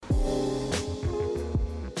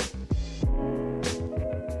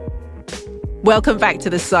Welcome back to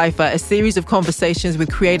The CIPHER, a series of conversations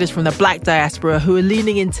with creators from the Black diaspora who are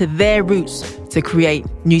leaning into their roots to create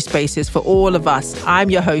new spaces for all of us.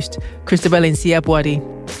 I'm your host, Christabel Nsiabwadi.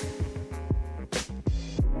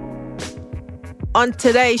 On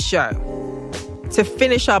today's show, to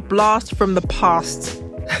finish our blast from the past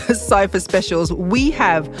CIPHER specials, we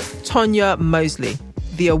have Tonya Mosely,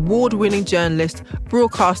 the award-winning journalist,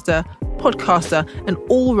 broadcaster, podcaster, and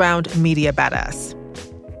all-round media badass.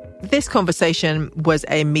 This conversation was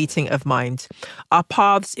a meeting of minds. Our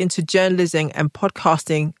paths into journalism and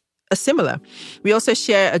podcasting are similar. We also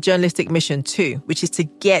share a journalistic mission too, which is to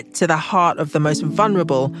get to the heart of the most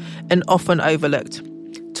vulnerable and often overlooked.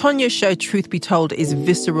 Tonya's show, Truth Be Told, is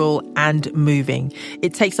visceral and moving.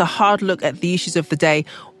 It takes a hard look at the issues of the day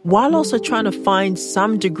while also trying to find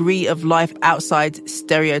some degree of life outside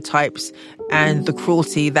stereotypes and the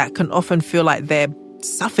cruelty that can often feel like they're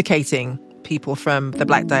suffocating people from the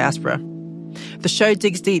Black diaspora. The show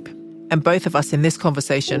digs deep, and both of us in this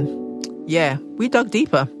conversation, we dug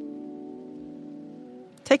deeper.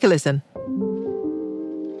 Take a listen.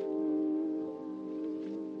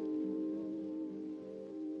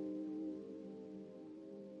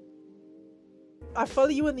 I follow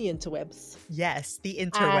you on the interwebs. Yes, the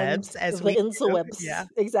interwebs. Interwebs, yeah.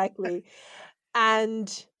 Exactly.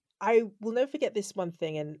 And I will never forget this one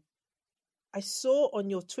thing. And I saw on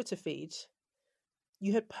your Twitter feed,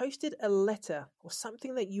 you had posted a letter or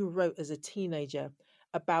something that you wrote as a teenager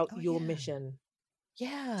about your mission.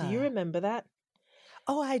 Yeah. Do you remember that?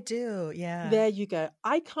 Oh, I do. Yeah. There you go.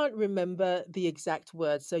 I can't remember the exact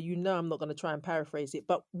words, so you know I'm not going to try and paraphrase it.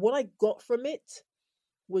 But what I got from it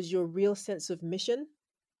was your real sense of mission.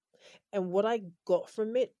 And what I got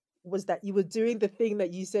from it was that you were doing the thing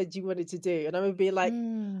that you said you wanted to do. And I would be like,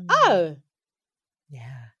 oh,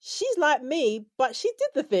 yeah, she's like me, but she did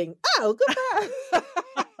the thing. Oh, good for her.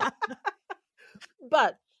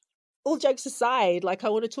 But all jokes aside, like I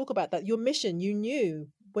want to talk about that. Your mission, you knew.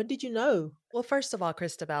 When did you know? Well, first of all,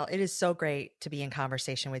 Christabel, it is so great to be in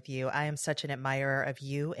conversation with you. I am such an admirer of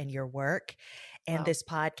you and your work and this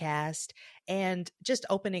podcast and just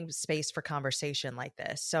opening space for conversation like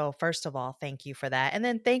this. So first of all, thank you for that. And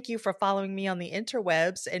then thank you for following me on the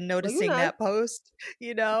interwebs and noticing that post.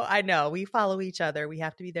 I know we follow each other. We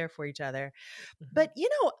have to be there for each other. Mm-hmm. But,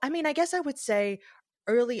 I guess I would say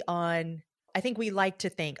early on, I think we like to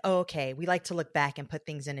think, we like to look back and put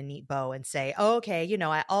things in a neat bow and say,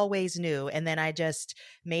 I always knew. And then I just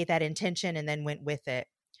made that intention and then went with it.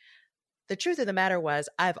 The truth of the matter was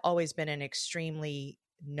I've always been an extremely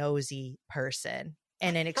nosy person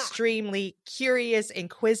and an extremely curious,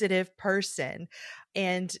 inquisitive person.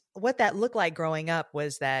 And what that looked like growing up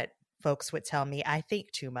was that folks would tell me I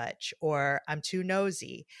think too much or I'm too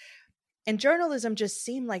nosy. And journalism just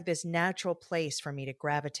seemed like this natural place for me to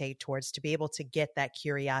gravitate towards to be able to get that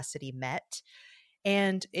curiosity met.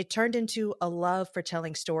 And it turned into a love for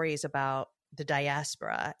telling stories about the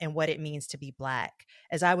diaspora and what it means to be Black.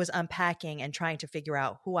 As I was unpacking and trying to figure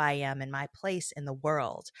out who I am and my place in the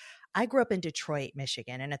world, I grew up in Detroit,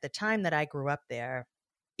 Michigan. And at the time that I grew up there,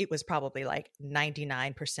 it was probably like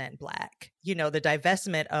 99% Black. The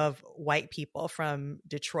divestment of white people from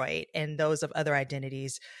Detroit and those of other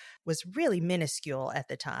identities was really minuscule at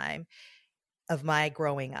the time of my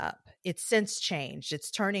growing up. It's since changed.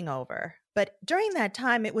 It's turning over. But during that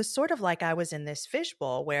time, it was sort of like I was in this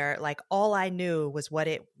fishbowl where like all I knew was what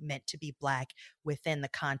it meant to be Black within the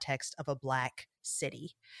context of a Black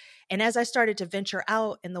city. And as I started to venture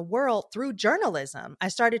out in the world through journalism, I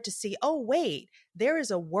started to see, there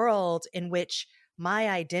is a world in which my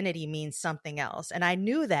identity means something else. And I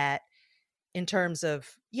knew that in terms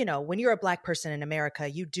of, when you're a Black person in America,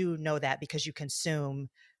 you do know that because you consume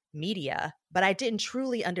media. But I didn't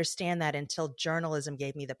truly understand that until journalism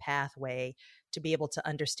gave me the pathway to be able to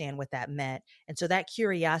understand what that meant. And so that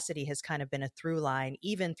curiosity has kind of been a through line,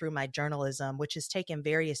 even through my journalism, which has taken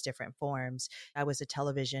various different forms. I was a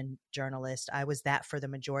television journalist. I was that for the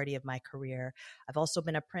majority of my career. I've also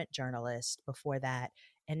been a print journalist before that.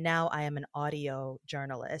 And now I am an audio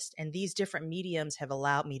journalist. And these different mediums have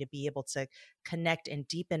allowed me to be able to connect and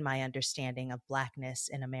deepen my understanding of Blackness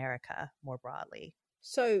in America more broadly.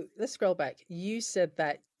 So let's scroll back. You said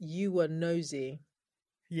that you were nosy.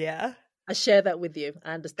 Yeah. I share that with you.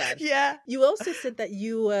 I understand. Yeah. You also said that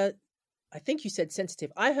you were, I think you said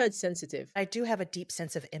sensitive. I heard sensitive. I do have a deep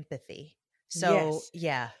sense of empathy. So,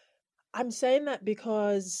 yeah. I'm saying that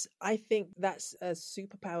because I think that's a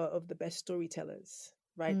superpower of the best storytellers,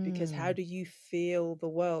 right? Because how do you feel the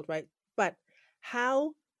world, right? But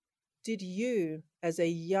how did you, as a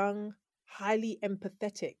young, highly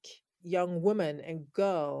empathetic young woman and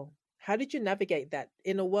girl, How did you navigate that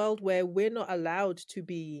in a world where we're not allowed to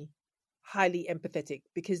be highly empathetic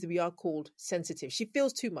because we are called sensitive? She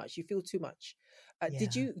feels too much. You feel too much.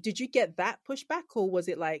 Did Yeah. you get that pushback, or was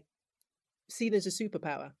it like seen as a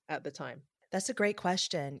superpower at the time? That's a great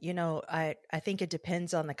question. I think it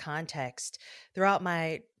depends on the context. Throughout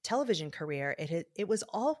my television career, it was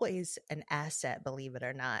always an asset, believe it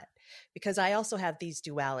or not, because I also have these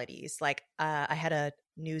dualities. Like I had a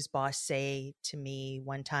news boss say to me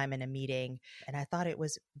one time in a meeting, and I thought it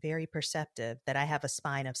was very perceptive, that I have a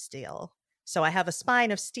spine of steel. So I have a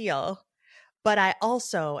spine of steel, but I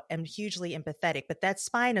also am hugely empathetic. But that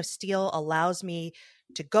spine of steel allows me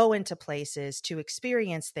to go into places, to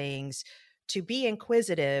experience things, to be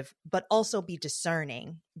inquisitive, but also be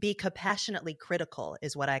discerning, be compassionately critical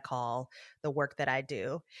is what I call the work that I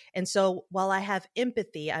do. And so while I have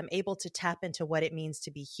empathy, I'm able to tap into what it means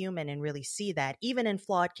to be human and really see that, even in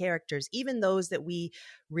flawed characters, even those that we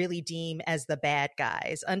really deem as the bad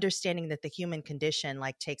guys, understanding that the human condition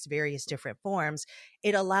like takes various different forms.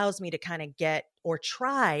 It allows me to kind of get or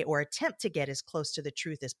try or attempt to get as close to the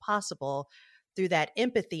truth as possible through that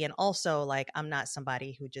empathy. And also, like, I'm not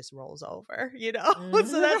somebody who just rolls over,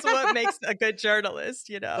 So that's what makes a good journalist.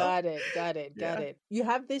 Got it. Yeah. You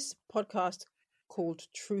have this podcast called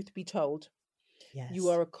Truth Be Told. You Yes.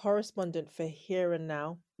 are a correspondent for Here and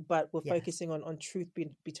Now, but we're Yes. focusing on Truth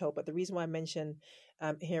Be Told. But the reason why I mention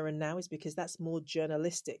Here and Now is because that's more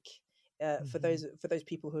journalistic. For Mm-hmm. those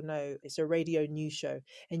people who know, it's a radio news show,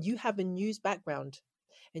 and you have a news background,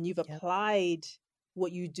 and you've Yep. applied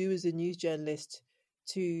what you do as a news journalist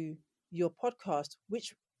to your podcast,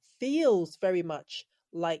 which feels very much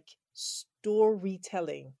like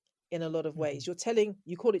storytelling in a lot of Mm-hmm. ways.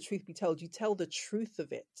 You call it Truth Be Told, you tell the truth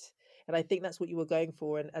of it. And I think that's what you were going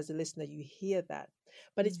for. And as a listener, you hear that.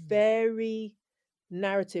 But it's Mm. very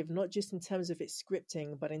narrative, not just in terms of its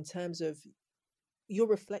scripting, but in terms of your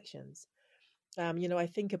reflections. I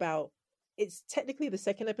think about, it's technically the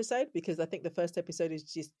second episode because I think the first episode is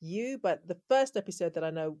just you, but the first episode that I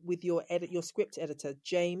know with your script editor,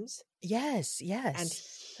 James, Yes. and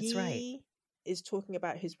Yes. That's right. he is talking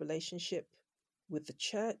about his relationship with the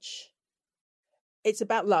church. It's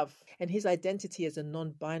about love and his identity as a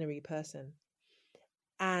non-binary person.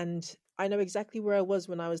 And I know exactly where I was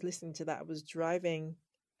when I was listening to that. I was driving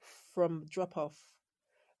from drop off,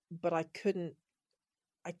 but I couldn't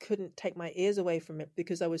take my ears away from it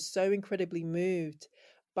because I was so incredibly moved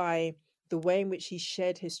by the way in which he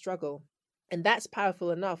shared his struggle. And that's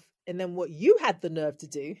powerful enough. And then what you had the nerve to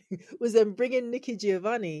do was then bring in Nikki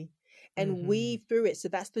Giovanni and Mm-hmm. weave through it. So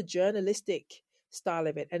that's the journalistic style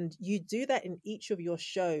of it. And you do that in each of your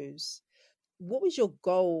shows. What was your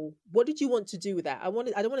goal? What did you want to do with that? I don't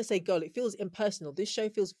want to say goal. It feels impersonal. This show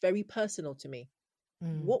feels very personal to me.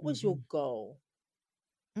 What was your Mm-hmm. goal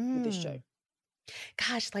with this show? Mm.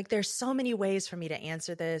 Gosh, like there's so many ways for me to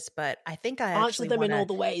answer this, but I think I Answer actually them want in all to.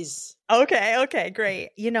 the ways. Okay, great.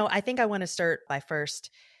 I think I want to start by first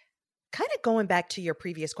kind of going back to your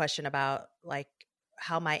previous question about like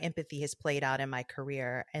how my empathy has played out in my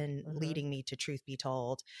career and Mm-hmm. leading me to Truth Be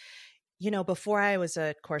Told. Before I was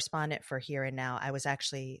a correspondent for Here and Now, I was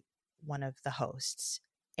actually one of the hosts.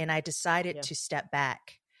 And I decided Yeah. to step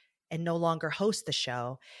back and no longer host the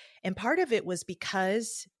show. And part of it was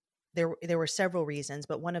because there were several reasons,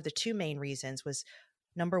 but one of the two main reasons was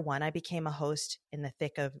number one, I became a host in the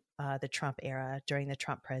thick of the Trump era during the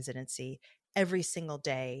Trump presidency. Every single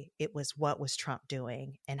day, it was what was Trump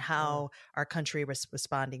doing and how our country was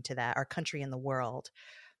responding to that, our country and the world.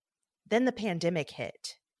 Then the pandemic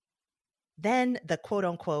hit. Then the quote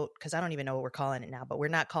unquote, because I don't even know what we're calling it now, but we're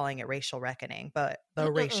not calling it racial reckoning, but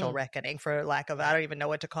the racial Mm-mm-mm. reckoning for lack of, I don't even know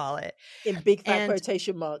what to call it. In big fat And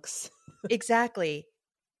quotation marks. exactly.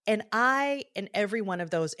 And I, in every one of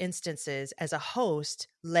those instances, as a host,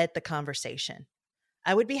 led the conversation.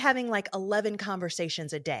 I would be having like 11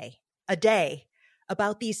 conversations a day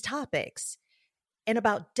about these topics and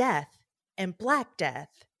about death and Black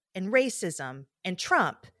death and racism and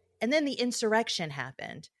Trump. And then the insurrection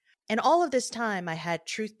happened. And all of this time, I had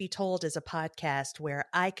Truth Be Told as a podcast where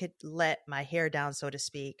I could let my hair down, so to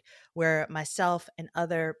speak, where myself and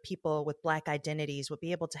other people with Black identities would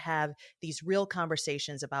be able to have these real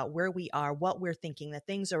conversations about where we are, what we're thinking, the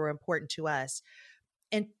things that are important to us.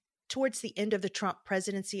 And towards the end of the Trump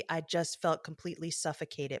presidency, I just felt completely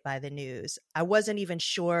suffocated by the news. I wasn't even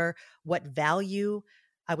sure what value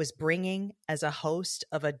I was bringing as a host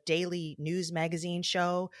of a daily news magazine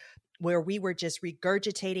show where we were just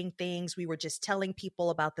regurgitating things. We were just telling people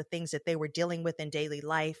about the things that they were dealing with in daily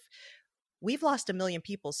life. We've lost 1 million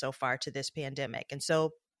people so far to this pandemic. And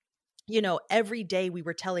so, every day we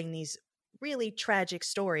were telling these really tragic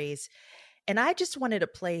stories. And I just wanted a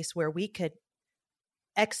place where we could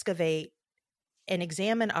excavate and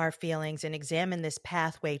examine our feelings and examine this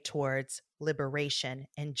pathway towards liberation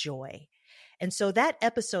and joy. And so that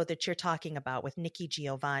episode that you're talking about with Nikki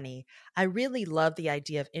Giovanni, I really love the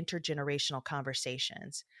idea of intergenerational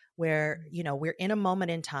conversations where, we're in a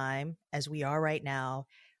moment in time as we are right now,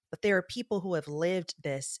 but there are people who have lived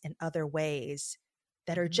this in other ways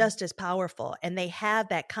that are just as powerful. And they have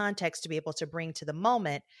that context to be able to bring to the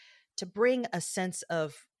moment, to bring a sense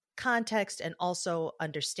of context and also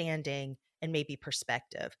understanding and maybe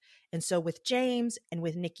perspective. And so with James and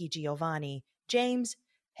with Nikki Giovanni, James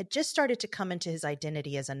had just started to come into his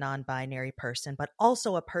identity as a non-binary person, but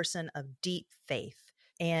also a person of deep faith.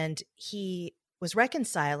 And he was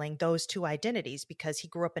reconciling those two identities because he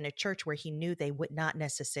grew up in a church where he knew they would not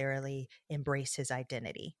necessarily embrace his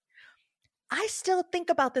identity. I still think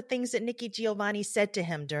about the things that Nikki Giovanni said to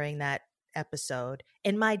him during that episode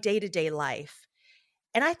in my day-to-day life.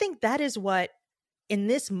 And I think that is what, in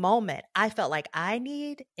this moment, I felt like I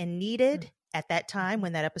needed at that time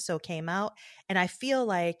when that episode came out. And I feel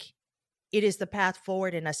like it is the path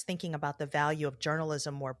forward in us thinking about the value of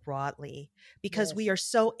journalism more broadly, because we are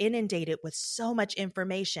so inundated with so much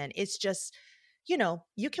information. It's just,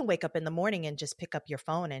 you can wake up in the morning and just pick up your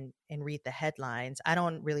phone and read the headlines. I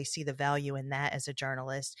don't really see the value in that as a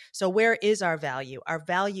journalist. So where is our value? Our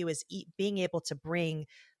value is being able to bring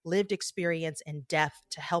lived experience and depth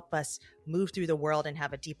to help us move through the world and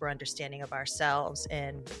have a deeper understanding of ourselves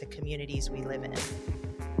and the communities we live in.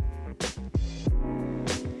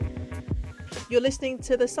 You're listening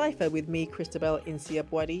to The CIPHER with me, Christabel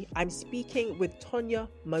Insiabwadi. I'm speaking with Tonya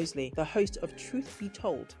Mosely, the host of Truth Be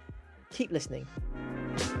Told. Keep listening.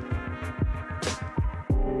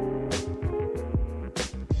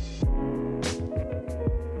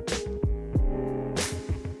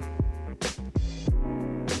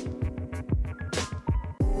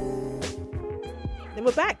 And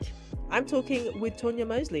we're back. I'm talking with Tonya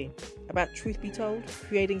Mosely about Truth Be Told,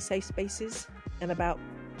 creating safe spaces, and about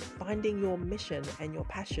finding your mission and your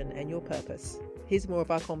passion and your purpose. Here's more of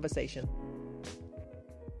our conversation.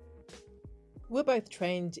 We're both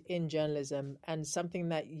trained in journalism, and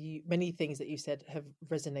many things that you said have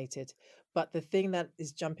resonated. But the thing that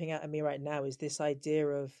is jumping out at me right now is this idea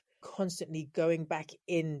of constantly going back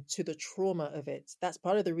into the trauma of it. That's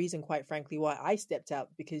part of the reason, quite frankly, why I stepped out,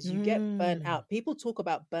 because you get burnt out. People talk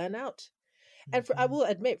about burnout. And I will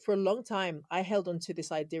admit, for a long time, I held on to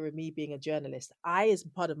this idea of me being a journalist. As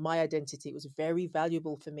part of my identity, it was very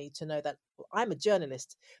valuable for me to know that I'm a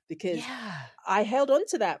journalist, because I held on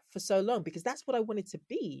to that for so long, because that's what I wanted to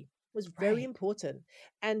be. It was very important.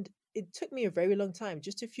 And it took me a very long time,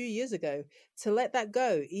 just a few years ago, to let that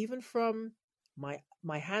go, even from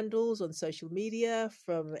my handles on social media,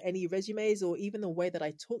 from any resumes, or even the way that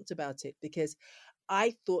I talked about it, because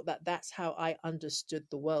I thought that that's how I understood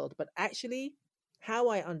the world. But actually, how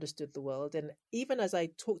I understood the world, and even as I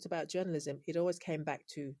talked about journalism, it always came back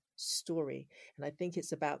to story. And I think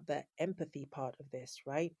it's about the empathy part of this,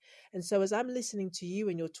 right? And so as I'm listening to you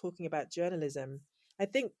and you're talking about journalism, I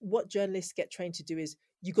think what journalists get trained to do is,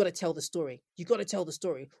 you got to tell the story. You got to tell the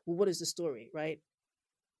story. Well, what is the story, right?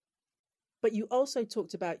 But you also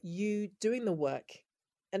talked about you doing the work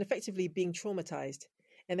and effectively being traumatized,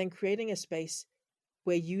 and then creating a space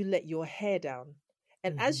where you let your hair down.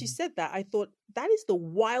 And as you said that, I thought that is the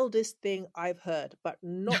wildest thing I've heard, but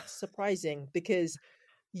not surprising, because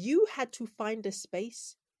you had to find a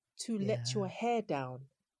space to let your hair down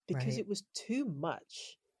because it was too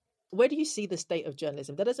much. Where do you see the state of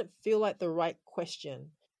journalism? That doesn't feel like the right question.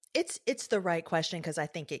 It's the right question, because I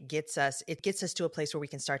think it gets us to a place where we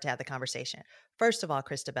can start to have the conversation. First of all,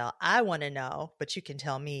 Christabel, I want to know, but you can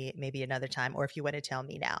tell me maybe another time, or if you want to tell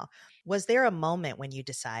me now, was there a moment when you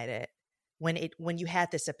decided, when you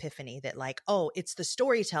had this epiphany that like, oh, it's the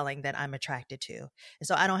storytelling that I'm attracted to, and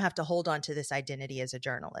so I don't have to hold on to this identity as a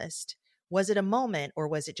journalist? Was it a moment, or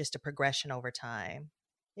was it just a progression over time?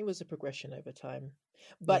 It was a progression over time,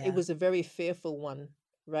 but it was a very fearful one,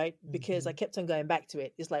 right? Because I kept on going back to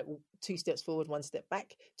it. It's like 2 steps forward, 1 step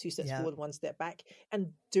back, 2 steps forward, 1 step back.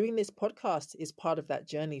 And doing this podcast is part of that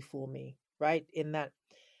journey for me, right? In that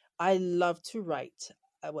I love to write.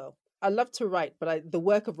 I love to write, but the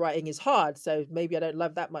work of writing is hard. So maybe I don't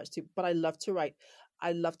love that much too, but I love to write.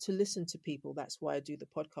 I love to listen to people. That's why I do the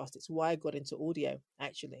podcast. It's why I got into audio,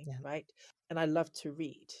 actually, right? And I love to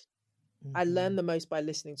read. I learn the most by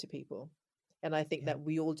listening to people. And I think that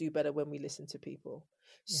we all do better when we listen to people.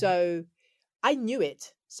 So I knew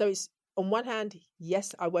it. So it's, on one hand,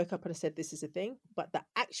 yes, I woke up and I said, this is a thing, but the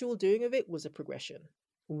actual doing of it was a progression.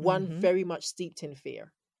 One very much steeped in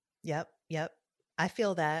fear. Yep. I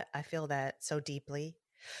feel that. I feel that so deeply.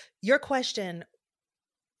 Your question,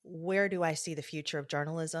 where do I see the future of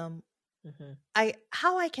journalism? Mm-hmm.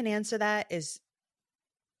 How I can answer that is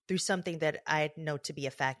through something that I know to be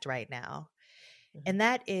a fact right now. Mm-hmm. And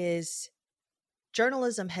that is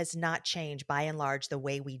journalism has not changed by and large the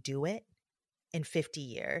way we do it in 50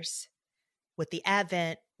 years. With the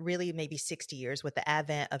advent, really maybe 60 years, with the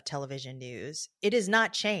advent of television news, it has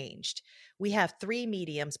not changed. We have three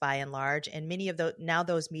mediums by and large, and many of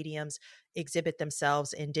those mediums exhibit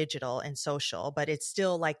themselves in digital and social, but it's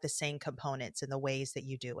still like the same components in the ways that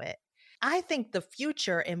you do it. I think the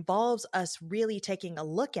future involves us really taking a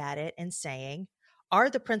look at it and saying, are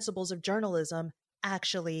the principles of journalism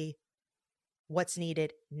actually what's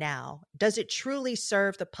needed now? Does it truly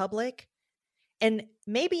serve the public? And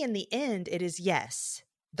maybe in the end, it is yes.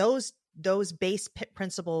 Those base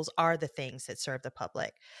principles are the things that serve the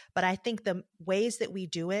public. But I think the ways that we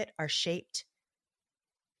do it are shaped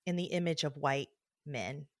in the image of white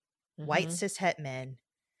men, white Mm-hmm. cishet men.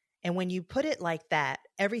 And when you put it like that,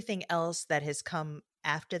 everything else that has come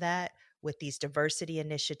after that with these diversity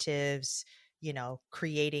initiatives,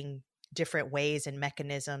 creating different ways and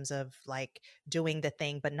mechanisms of like doing the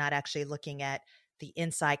thing, but not actually looking at the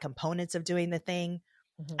inside components of doing the thing.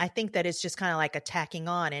 Mm-hmm. I think that it's just kind of like a tacking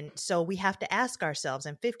on. And so we have to ask ourselves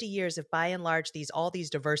in 50 years, if by and large, all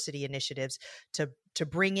these diversity initiatives to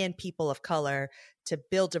bring in people of color, to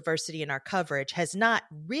build diversity in our coverage has not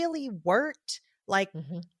really worked. Like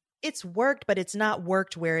Mm-hmm. it's worked, but it's not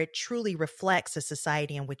worked where it truly reflects the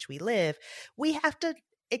society in which we live. We have to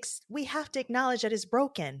acknowledge that it's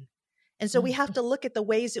broken. And so we have to look at the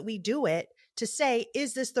ways that we do it to say,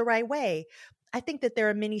 is this the right way? I think that there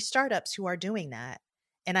are many startups who are doing that.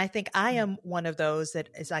 And I think I am one of those that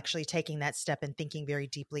is actually taking that step and thinking very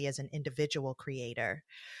deeply as an individual creator.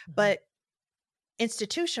 Mm-hmm. But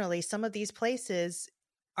institutionally, some of these places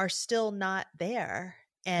are still not there.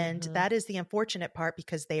 And Mm-hmm. that is the unfortunate part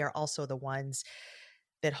because they are also the ones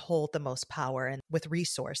that hold the most power and with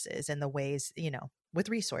resources and the ways, with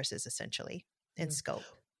resources essentially in scope.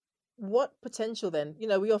 What potential then?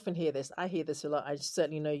 We often hear this. I hear this a lot. I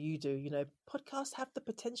certainly know you do. Podcasts have the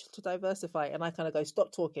potential to diversify, and I kind of go,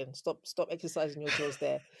 stop talking, stop exercising your jaws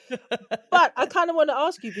there. But I kind of want to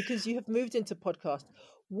ask you, because you have moved into podcast,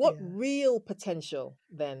 what Yeah. real potential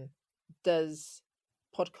then does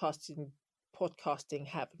podcasting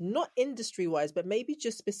have? Not industry wise, but maybe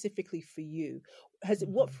just specifically for you.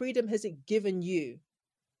 What freedom has it given you?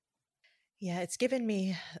 Yeah, it's given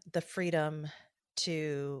me the freedom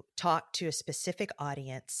to talk to a specific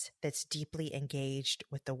audience that's deeply engaged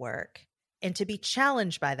with the work and to be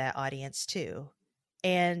challenged by that audience too.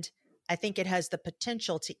 And I think it has the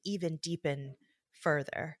potential to even deepen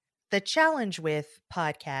further. The challenge with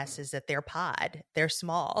podcasts is that they're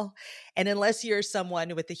small. And unless you're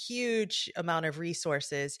someone with a huge amount of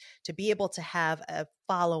resources, to be able to have a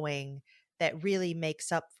following that really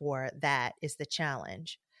makes up for that is the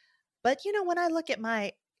challenge. But when I look at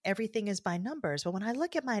everything is by numbers, but when I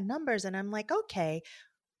look at my numbers and I'm like, okay,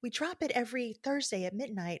 we drop it every Thursday at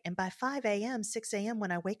midnight. And by 5 a.m., 6 a.m.,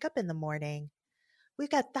 when I wake up in the morning, we've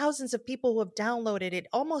got thousands of people who have downloaded it.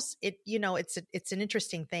 It's an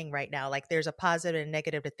interesting thing right now. Like there's a positive and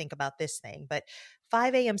negative to think about this thing. But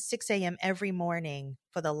 5 a.m., 6 a.m. every morning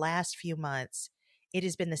for the last few months, it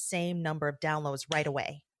has been the same number of downloads right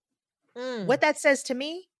away. What that says to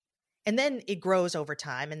me, and then it grows over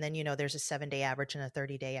time. And then, there's a 7-day average and a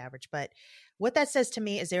 30-day average. But what that says to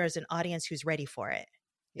me is there is an audience who's ready for it.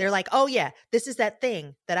 They're like, oh, yeah, this is that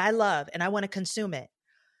thing that I love and I want to consume it.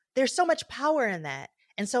 There's so much power in that.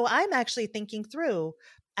 And so I'm actually thinking through,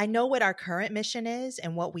 I know what our current mission is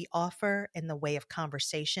and what we offer in the way of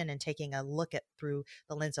conversation and taking a look at through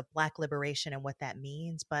the lens of Black liberation and what that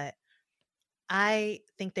means. But I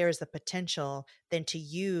think there is the potential then to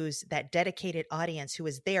use that dedicated audience who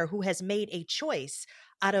is there, who has made a choice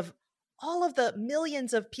out of all of the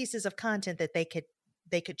millions of pieces of content that they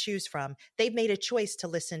could choose from. They've made a choice to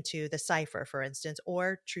listen to the CIPHER, for instance,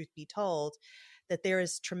 or Truth Be Told, that there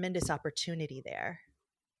is tremendous opportunity there.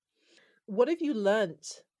 What have you learned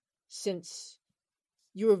since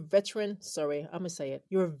you're a veteran? Sorry, I'm gonna say it.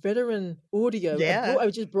 You're a veteran audio,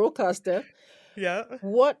 just broadcaster. Yeah.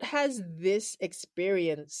 What has this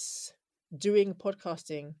experience doing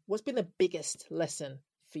podcasting? What's been the biggest lesson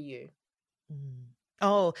for you?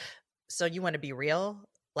 Oh, so you want to be real?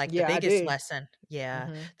 Like the Yeah, I biggest do. lesson. Yeah.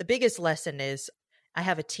 Mm-hmm. The biggest lesson is I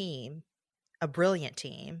have a team, a brilliant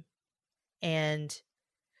team. And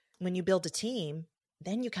when you build a team,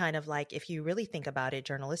 then you kind of like, if you really think about it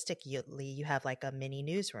journalistically, you have like a mini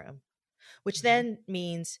newsroom, which then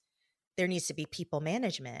means there needs to be people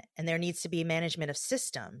management, and there needs to be management of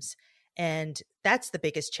systems. And that's the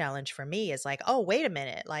biggest challenge for me, is like, oh, wait a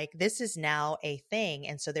minute, like this is now a thing.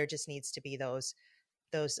 And so there just needs to be those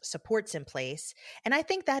supports in place. And I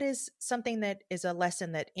think that is something that is a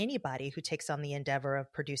lesson that anybody who takes on the endeavor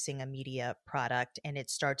of producing a media product and it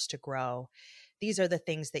starts to grow, these are the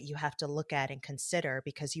things that you have to look at and consider,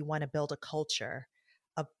 because you want to build a culture,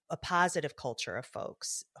 a positive culture of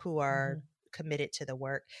folks who are committed to the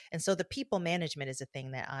work. And so the people management is a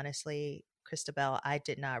thing that, honestly, Christabel, I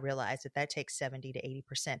did not realize that takes 70 to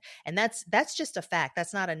 80%. And that's just a fact.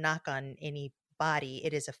 That's not a knock on any body.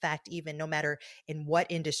 It is a fact, even no matter in what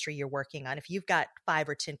industry you're working on. If you've got 5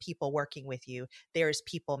 or 10 people working with you, there is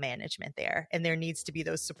people management there, and there needs to be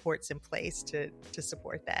those supports in place to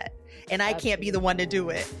support that. And I can't be the one to do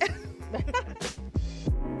it.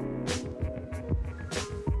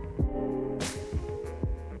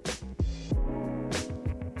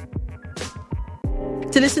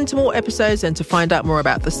 To listen to more episodes and to find out more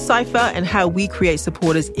about the CIPHER and how we create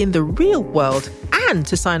supporters in the real world, and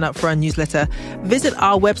to sign up for our newsletter, visit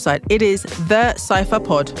our website. It is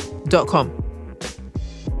thecipherpod.com.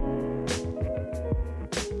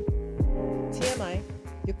 TMI,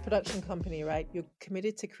 your production company, right? You're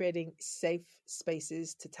committed to creating safe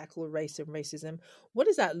spaces to tackle race and racism. What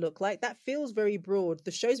does that look like? That feels very broad.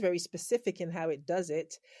 The show's very specific in how it does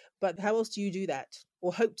it, but how else do you do that,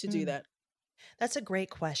 or hope to do that? That's a great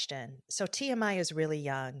question. So TMI is really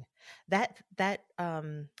young. That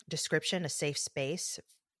description, a safe space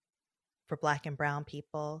for Black and Brown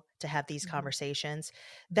people to have these conversations,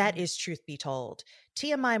 that is truth be told.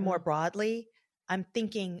 TMI more broadly, I'm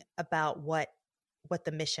thinking about what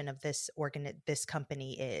the mission of this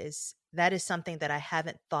company is. That is something that I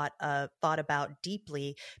haven't thought about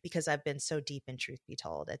deeply, because I've been so deep in truth be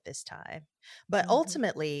told at this time. But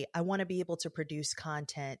ultimately, I want to be able to produce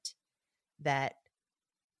content that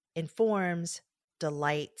informs,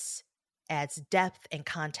 delights, adds depth and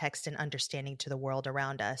context and understanding to the world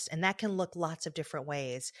around us. And that can look lots of different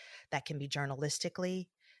ways. That can be journalistically,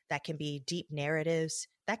 that can be deep narratives,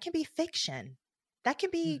 that can be fiction, that can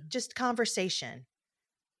be just conversation.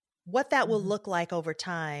 What that will look like over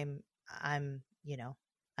time, I'm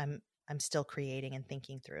still creating and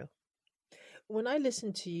thinking through. When I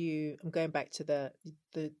listen to you, I'm going back to the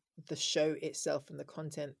show itself and the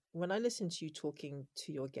content. When I listen to you talking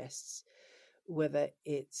to your guests, whether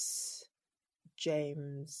it's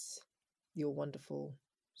James, your wonderful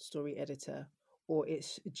story editor, or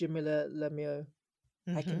it's Jamila Lemieux,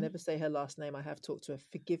 I can never say her last name. I have talked to her.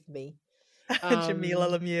 Forgive me.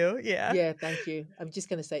 Jamila Lemieux, yeah. Yeah, thank you. I'm just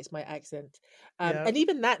going to say it's my accent. And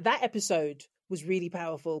even that episode was really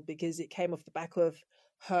powerful, because it came off the back of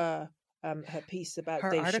her piece about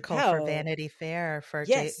her Dave article Chappelle. For Vanity Fair for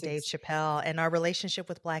Dave Chappelle, and our relationship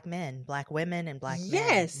with Black men, Black women, and Black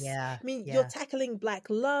men. Yeah, I mean, you're tackling Black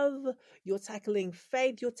love, you're tackling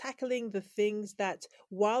faith, you're tackling the things that,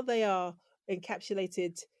 while they are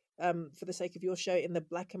encapsulated for the sake of your show in the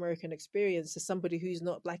Black American experience, as somebody who's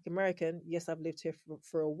not Black American, yes, I've lived here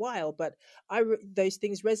for a while, but those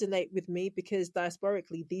things resonate with me, because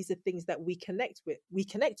diasporically, these are things that we connect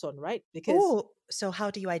on, right? Because so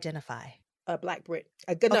how do you identify? A Black Brit,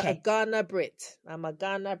 a Ghana Brit. I'm a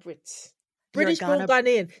Ghana Brit. British born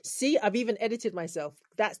Ghanaian. See, I've even edited myself.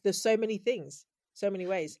 There's so many things, so many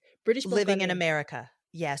ways. British born living Ghanaian. In America.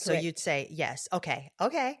 Yes. Correct. So you'd say yes. Okay.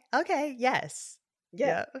 Yes.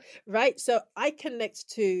 Yeah. Right. So I connect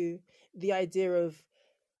to the idea of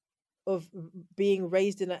being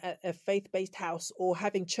raised in a faith-based house, or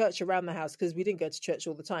having church around the house, because we didn't go to church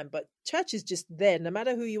all the time, but church is just there. No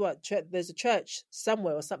matter who you are, there's a church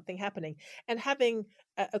somewhere or something happening, and having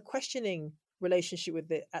a questioning relationship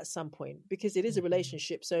with it at some point, because it is a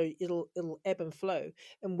relationship, so it'll ebb and flow.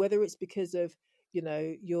 And whether it's because of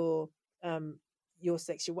your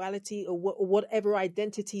sexuality, or whatever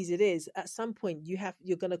identities it is, at some point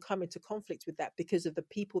you're going to come into conflict with that, because of the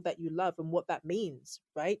people that you love and what that means,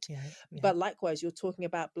 right? But likewise, you're talking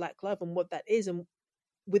about Black love and what that is. And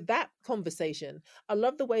with that conversation, I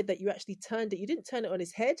love the way that you actually turned it. You didn't turn it on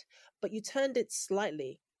its head, but you turned it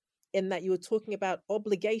slightly, in that you were talking about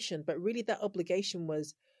obligation, but really that obligation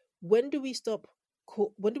was, when do we start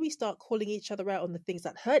calling each other out on the things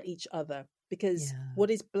that hurt each other? Because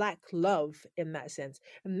what is Black love in that sense?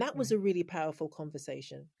 And that was a really powerful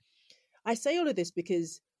conversation. I say all of this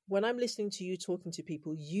because when I'm listening to you talking to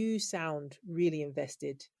people, you sound really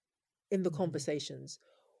invested in the conversations.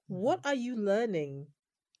 What are you learning?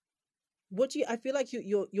 I feel like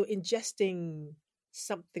you're ingesting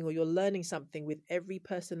something, or you're learning something with every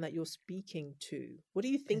person that you're speaking to. What are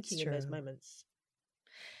you thinking in those moments?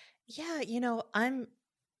 Yeah,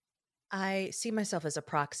 I see myself as a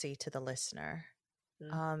proxy to the listener,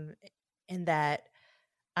 Mm. in that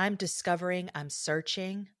I'm discovering, I'm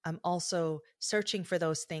searching. I'm also searching for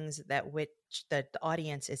those things that which the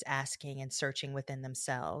audience is asking and searching within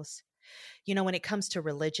themselves. You know, when it comes to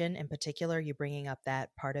religion in particular, you bringing up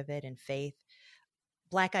that part of it and faith,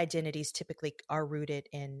 Black identities typically are rooted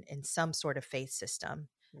in some sort of faith system.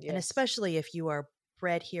 And Yes. especially if you are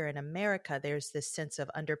bred here in America, there's this sense of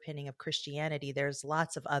underpinning of Christianity. There's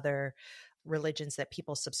lots of other religions that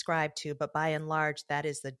people subscribe to, but by and large, that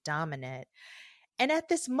is the dominant. And at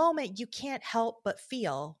this moment, you can't help but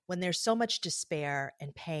feel when there's so much despair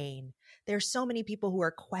and pain. There's so many people who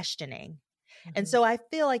are questioning. And Mm-hmm. so I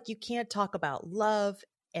feel like you can't talk about love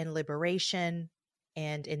and liberation.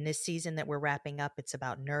 And in this season that we're wrapping up, it's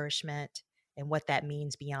about nourishment and what that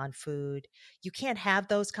means beyond food. You can't have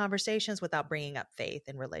those conversations without bringing up faith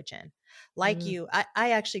and religion. Like Mm. you,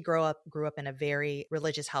 I actually grew up in a very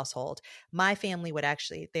religious household. My family would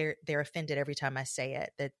actually, they're offended every time I say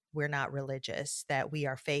it, that we're not religious, that we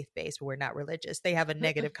are faith-based, but we're not religious. They have a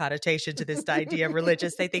negative connotation to this idea of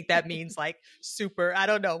religious. They think that means like super, I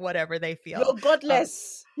don't know, whatever they feel. You're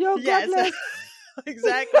godless. You're Yes, godless.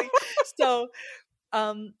 exactly. So,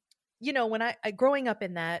 you know, when I growing up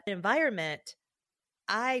in that environment,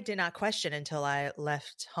 I did not question until I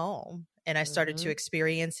left home and I started to Mm-hmm.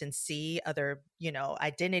 experience and see other, you know,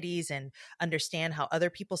 identities and understand how other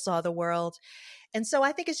people saw the world. And so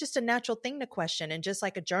I think it's just a natural thing to question. And just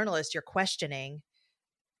like a journalist, you're questioning.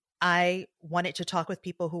 I wanted to talk with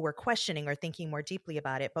people who were questioning or thinking more deeply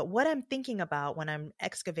about it. But what I'm thinking about when I'm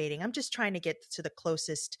excavating, I'm just trying to get to the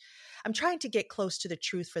closest, I'm trying to get close to the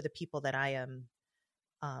truth for the people that I am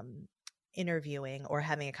interviewing or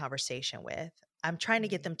having a conversation with. I'm trying to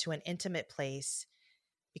get them to an intimate place,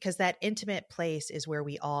 because that intimate place is where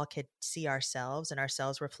we all could see ourselves and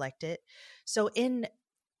ourselves reflected. So in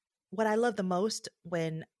what I love the most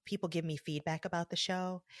when people give me feedback about the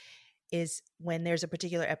show is when there's a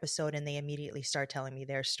particular episode and they immediately start telling me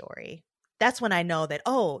their story. That's when I know that,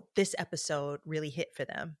 oh, this episode really hit for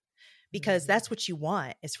them. Because that's what you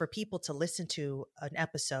want, is for people to listen to an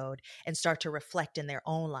episode and start to reflect in their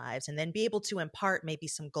own lives, and then be able to impart maybe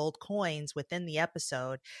some gold coins within the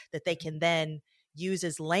episode that they can then use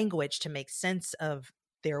as language to make sense of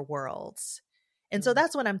their worlds. And so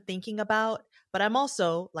that's what I'm thinking about. But I'm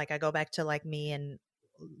also, like, I go back to like me and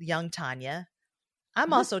young Tonya.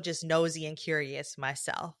 I'm also just nosy and curious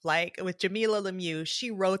myself. Like with Jamila Lemieux,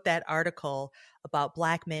 she wrote that article about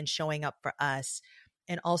Black men showing up for us,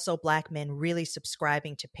 and also Black men really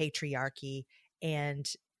subscribing to patriarchy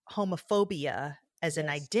and homophobia as an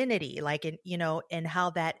Yes. identity, like, in, you know, and how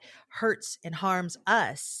that hurts and harms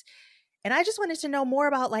us. And I just wanted to know more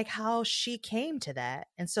about like how she came to that.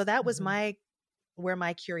 And so that was where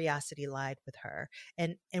my curiosity lied with her,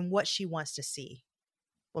 and what she wants to see,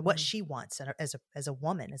 or what she wants as a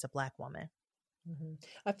woman, as a Black woman.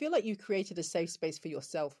 I feel like you created a safe space for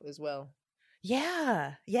yourself as well.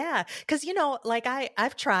 Yeah. Yeah. Cause, you know, like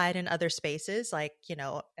I've tried in other spaces, like, you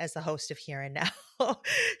know, as the host of Here and Now,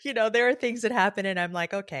 you know, there are things that happen and I'm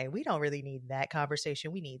like, okay, we don't really need that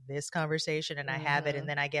conversation. We need this conversation. And I have it. And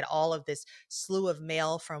then I get all of this slew of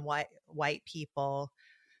mail from white people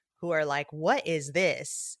who are like, what is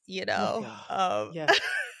this? You Oh, know? God. Yeah.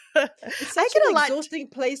 I It's such get an a lot. exhausting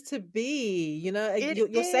place to be, you know. It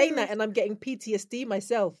You're saying that, is. and I'm getting PTSD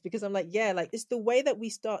myself because I'm like, yeah, like it's the way that we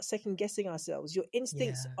start second guessing ourselves. Your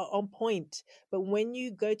instincts Yeah. are on point, but when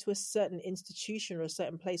you go to a certain institution or a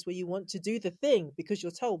certain place where you want to do the thing because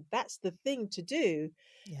you're told that's the thing to do,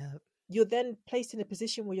 Yeah. you're then placed in a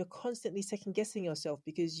position where you're constantly second guessing yourself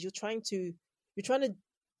because you're trying to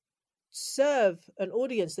serve an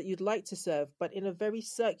audience that you'd like to serve, but in a very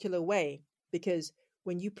circular way. Because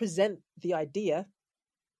when you present the idea,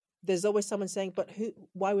 there's always someone saying, "But who?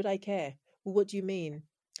 Why would I care? Well, what do you mean?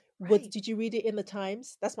 What Right. did you read it in the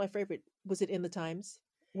Times?" That's my favorite. Was it in the Times?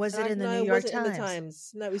 Was And it I in the New no, it York wasn't in the Times?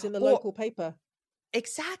 Times. No, it was in the Or local paper.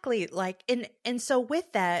 exactly, like, and so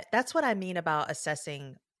with that, that's what I mean about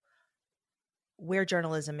assessing where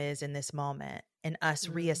journalism is in this moment, and us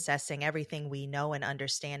Mm, reassessing everything we know and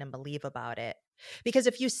understand and believe about it. Because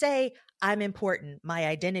if you say, I'm important, my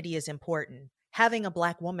identity is important, having a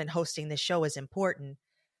Black woman hosting this show is important,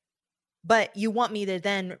 but you want me to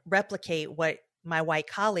then replicate what my white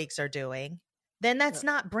colleagues are doing, then yeah. that's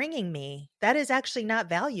not bringing me. That is actually not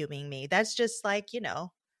valuing me. That's just like, you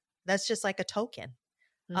know, that's just like a token.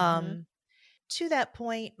 Mm-hmm. Um, to that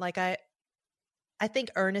point, like I think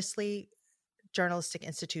earnestly journalistic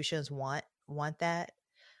institutions want that,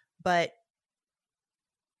 but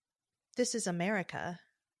this is America.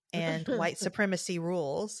 and white supremacy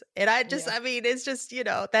rules. And I mean, it's just,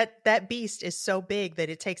 that beast is so big that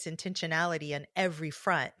it takes intentionality on every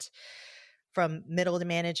front, from middle to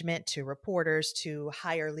management to reporters to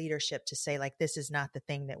higher leadership, to say, like, this is not the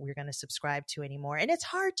thing that we're going to subscribe to anymore. And it's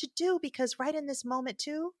hard to do because right in this moment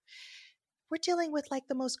too, we're dealing with like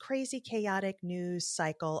the most crazy, chaotic news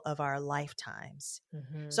cycle of our lifetimes.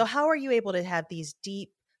 So how are you able to have these deep,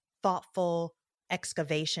 thoughtful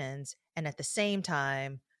excavations and at the same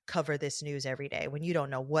time cover this news every day when you don't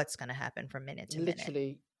know what's going to happen from minute to minute?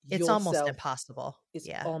 Literally, it's almost impossible. It's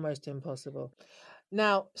almost impossible.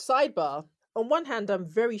 Now, sidebar. On one hand, I'm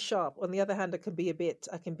very sharp. On the other hand, I can be a bit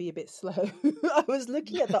slow. I was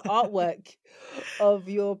looking at the artwork of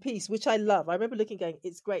your piece, which I love. I remember looking, going,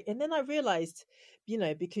 it's great. And then I realized,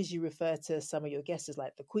 because you refer to some of your guests as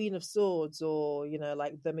like the Queen of Swords, or,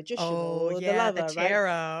 like the Magician, or the Lover, the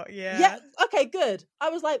tarot, right? Yeah. Okay, good. I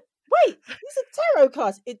was like, wait, these are tarot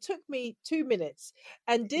cards. It took me 2 minutes.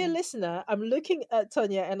 And dear listener, I'm looking at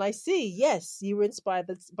Tonya and I see, yes, you were inspired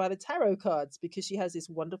by the tarot cards, because she has this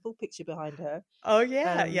wonderful picture behind her. Oh,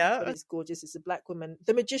 yeah. But it's gorgeous. It's a Black woman.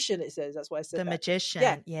 The Magician, it says. That's why I said the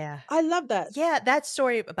Magician. Yeah. I love that. Yeah, that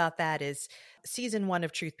story about that is season 1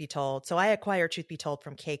 of Truth Be Told. So I acquired Truth Be Told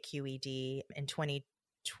from KQED in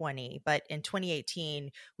 2020, but in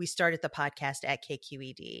 2018 we started the podcast at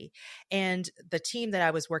KQED, and the team that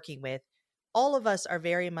I was working with, all of us are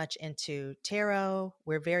very much into tarot.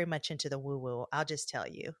 We're very much into the woo-woo. I'll just tell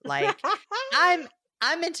you, like,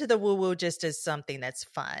 I'm into the woo-woo just as something that's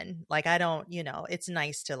fun. Like, I don't, it's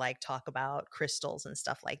nice to like talk about crystals and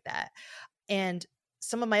stuff like that. And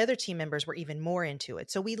some of my other team members were even more into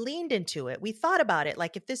it. So we leaned into it. We thought about it.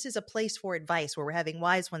 Like, if this is a place for advice where we're having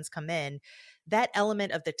wise ones come in, that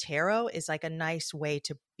element of the tarot is like a nice way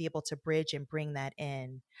to be able to bridge and bring that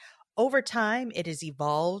in. Over time, it has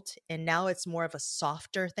evolved, and now it's more of a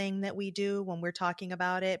softer thing that we do when we're talking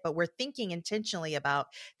about it. But we're thinking intentionally about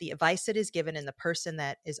the advice that is given and the person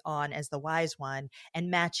that is on as the wise one, and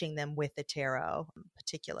matching them with the tarot in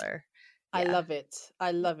particular. Yeah. I love it.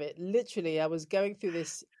 I love it. Literally, I was going through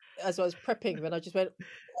this as I was prepping, and I just went,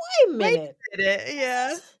 wait a minute.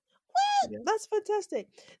 Yeah. What? That's fantastic.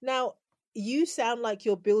 Now, you sound like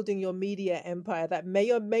you're building your media empire. That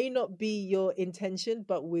may or may not be your intention,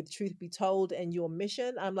 but with Truth Be Told and your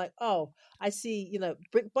mission, I'm like, oh, I see,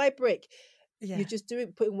 brick by brick. Yeah. You're just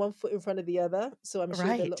putting one foot in front of the other. So I'm sure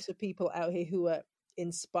there are lots of people out here who are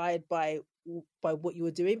inspired by what you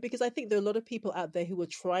were doing, because I think there are a lot of people out there who are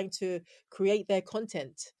trying to create their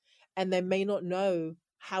content and they may not know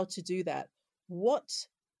how to do that. What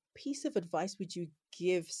piece of advice would you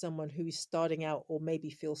give someone who is starting out or maybe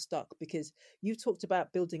feels stuck? Because you've talked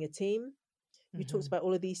about building a team, you talked about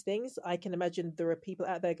all of these things. I can imagine there are people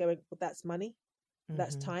out there going, well, that's money,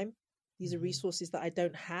 that's time, these are resources that I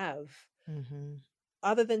don't have.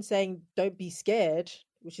 Other than saying don't be scared,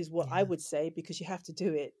 which is what I would say, because you have to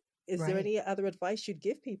do it. Is there any other advice you'd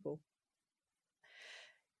give people?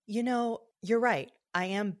 You're right. I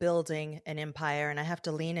am building an empire, and I have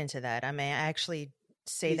to lean into that. I mean, I actually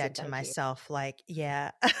say that to myself, like,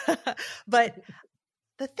 yeah. But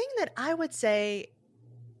the thing that I would say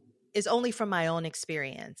is only from my own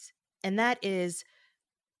experience, and that is,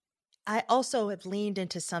 I also have leaned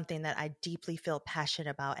into something that I deeply feel passionate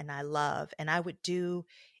about and I love, and I would do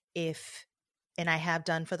and I have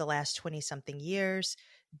done for the last 20 something years,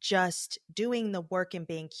 just doing the work and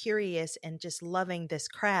being curious and just loving this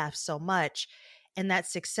craft so much. And that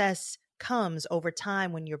success comes over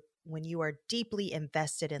time when you are deeply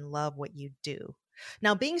invested and love what you do.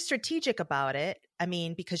 Now, being strategic about it, I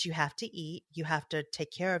mean, because you have to eat, you have to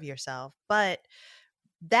take care of yourself, but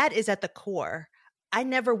that is at the core. I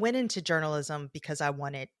never went into journalism because I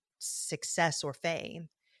wanted success or fame.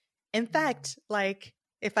 In fact, like,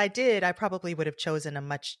 if I did, I probably would have chosen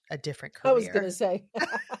a different career. I was going to say,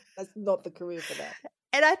 that's not the career for that.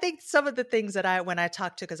 And I think some of the things that when I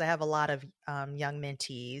talk to, because I have a lot of young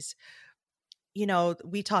mentees,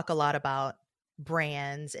 we talk a lot about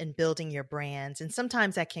brands and building your brands. And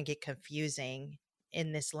sometimes that can get confusing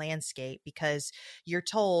in this landscape, because you're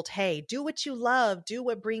told, hey, do what you love, do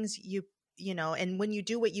what brings you, and when you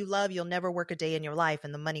do what you love, you'll never work a day in your life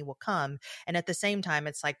and the money will come. And at the same time,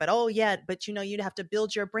 it's like, but you have to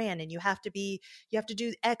build your brand, and you have to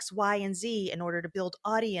do X, Y, and Z in order to build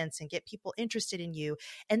audience and get people interested in you.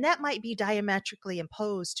 And that might be diametrically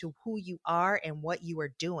opposed to who you are and what you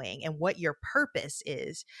are doing and what your purpose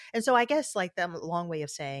is. And so I guess, like, that long way of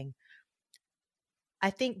saying, I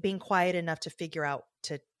think being quiet enough to figure out,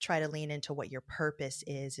 to try to lean into what your purpose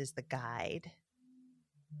is the guide.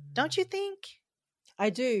 Don't you think? I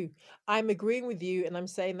do. I'm agreeing with you, and I'm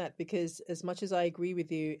saying that because as much as I agree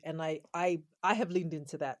with you, and I have leaned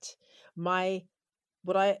into that.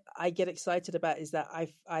 What I get excited about is that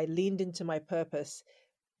I leaned into my purpose.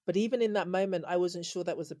 But even in that moment, I wasn't sure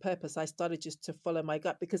that was the purpose. I started just to follow my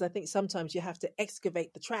gut because I think sometimes you have to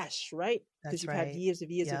excavate the trash, right? Because That's you've had right. years of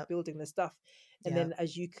Yep. building the stuff, and Yep. then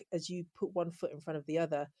as you put one foot in front of the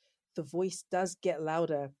other, the voice does get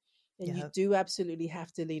louder, and you Yep. do absolutely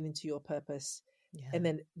have to lean into your purpose. And Yeah.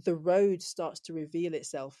 then the road starts to reveal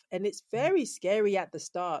itself, and it's Yep. very scary at the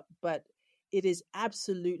start, but it is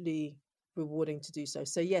absolutely rewarding to do so.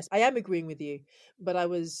 So yes, I am agreeing with you, but I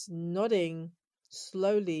was nodding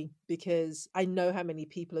slowly because I know how many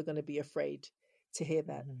people are going to be afraid to hear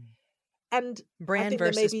that. Mhm. And I Brand think there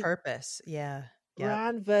may versus be purpose. Yeah. Yep.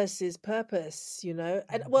 brand versus purpose, and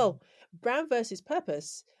Mhm. well, brand versus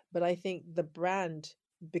purpose, but I think the brand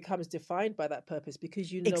becomes defined by that purpose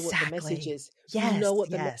because you know what the message Exactly. is. You know Yes. what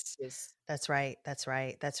the message Yes. is. That's right. That's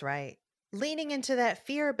right. That's right. Leaning into that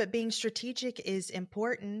fear, but being strategic is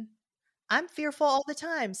important. I'm fearful all the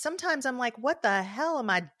time. Sometimes I'm like, what the hell am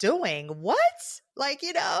I doing? What? Like,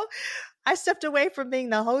 I stepped away from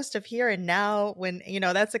being the host of Here and Now when,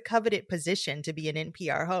 that's a coveted position to be an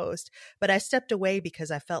NPR host. But I stepped away because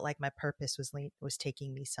I felt like my purpose was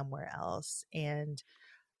taking me somewhere else. And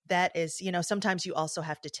that is, sometimes you also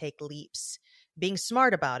have to take leaps, being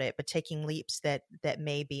smart about it, but taking leaps that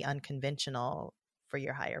may be unconventional for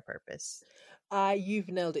your higher purpose. You've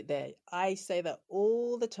nailed it there. I say that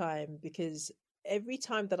all the time because every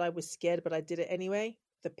time that I was scared, but I did it anyway,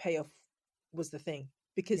 the payoff was the thing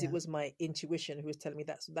because it Yeah. was my intuition who was telling me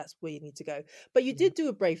that's where you need to go. But you Yeah. did do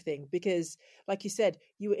a brave thing because, like you said,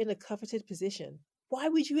 you were in a coveted position. Why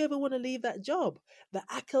would you ever want to leave that job? The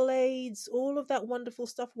accolades, all of that wonderful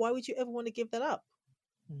stuff. Why would you ever want to give that up?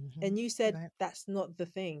 Mm-hmm. And you said Right. that's not the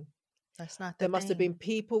thing. That's not the There must have thing. been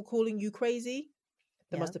people calling you crazy.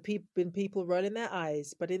 There Yeah. must have been people rolling their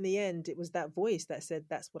eyes, but in the end, it was that voice that said,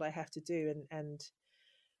 "That's what I have to do." And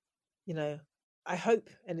you know, I hope,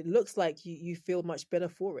 and it looks like you feel much better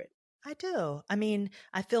for it. I do. I mean,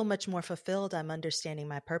 I feel much more fulfilled. I'm understanding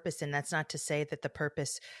my purpose. And that's not to say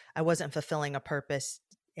that I wasn't fulfilling a purpose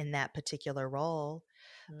in that particular role.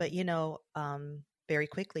 But, Mm. very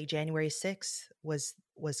quickly, January 6th was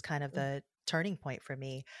kind of Mm. the turning point for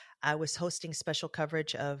me. I was hosting special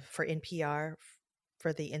coverage for NPR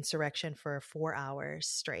for the insurrection for 4 hours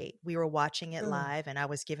straight. We were watching it Oh. live and I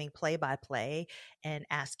was giving play by play and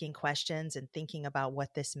asking questions and thinking about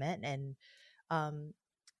what this meant. And,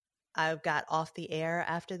 I got off the air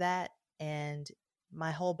after that and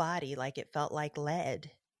my whole body, like it felt like lead.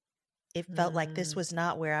 It felt like this Mm. was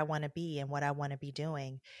not where I want to be and what I want to be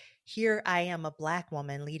doing. Here I am, a Black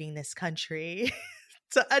woman leading this country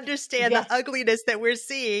to understand the Yes. ugliness that we're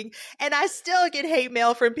seeing. And I still get hate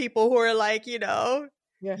mail from people who are like, Yeah.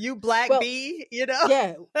 you Black Well, bee,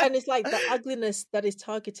 yeah, and it's like the ugliness that is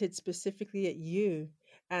targeted specifically at you,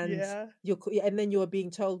 and Yeah. and then you're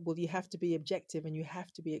being told, well, you have to be objective, and you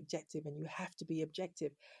have to be objective, and you have to be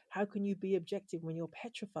objective. How can you be objective when you're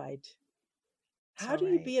petrified? How So do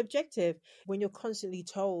you right. be objective when you're constantly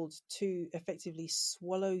told to effectively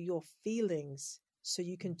swallow your feelings so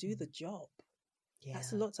you can do Mhm. the job?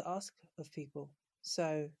 That's a Yeah. lot to ask of people.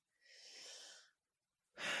 So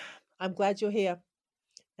I'm glad you're here,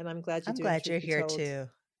 and I'm glad you're I'm doing glad Truth you're Be here Told. too.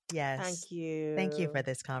 Yes. Thank Thank you for you.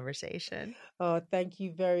 this conversation. Oh, thank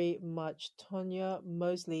you very much. Tonya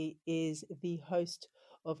Mosely is the host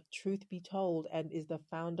of Truth Be Told and is the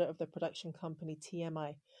founder of the production company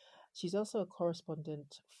TMI. She's also a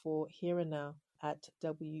correspondent for Here and Now at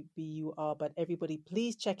WBUR. But everybody,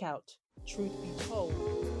 please check out Truth Be Told.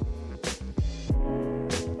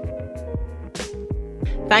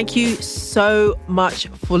 Thank you so much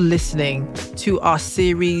for listening to our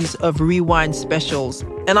series of Rewind specials.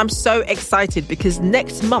 And I'm so excited because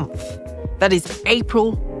next month, that is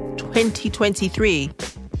April 2023,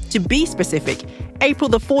 to be specific, April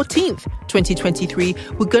the 14th, 2023,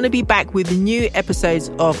 we're going to be back with new episodes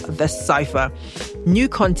of The CIPHER. New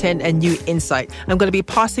content and new insight. I'm going to be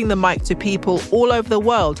passing the mic to people all over the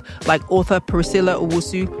world, like author Priscilla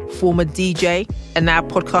Owusu, former DJ, and now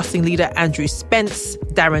podcasting leader Andrew Spence,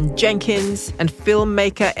 Darren Jenkins, and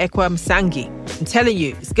filmmaker Ekwa Msangi. I'm telling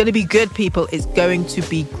you, it's going to be good, people. It's going to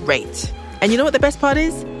be great. And you know what the best part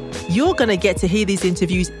is? You're going to get to hear these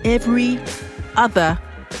interviews every other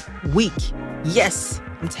week. Yes,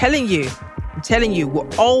 I'm telling you, we're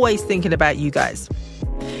always thinking about you guys.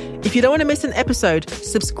 If you don't want to miss an episode,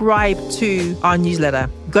 subscribe to our newsletter.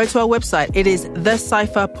 Go to our website. It is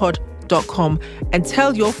thecipherpod.com and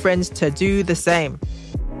tell your friends to do the same.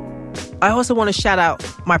 I also want to shout out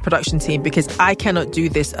my production team because I cannot do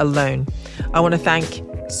this alone. I want to thank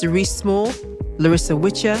Cerise Small, Larissa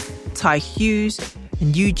Witcher, Ty Hughes,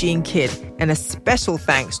 and Eugene Kidd, and a special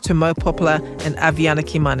thanks to Mo Poplar and Aviana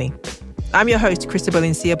Kimani. I'm your host, Christabel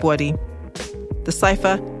Nsia-Boadi. The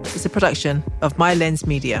Cypher is a production of My Lens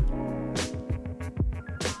Media.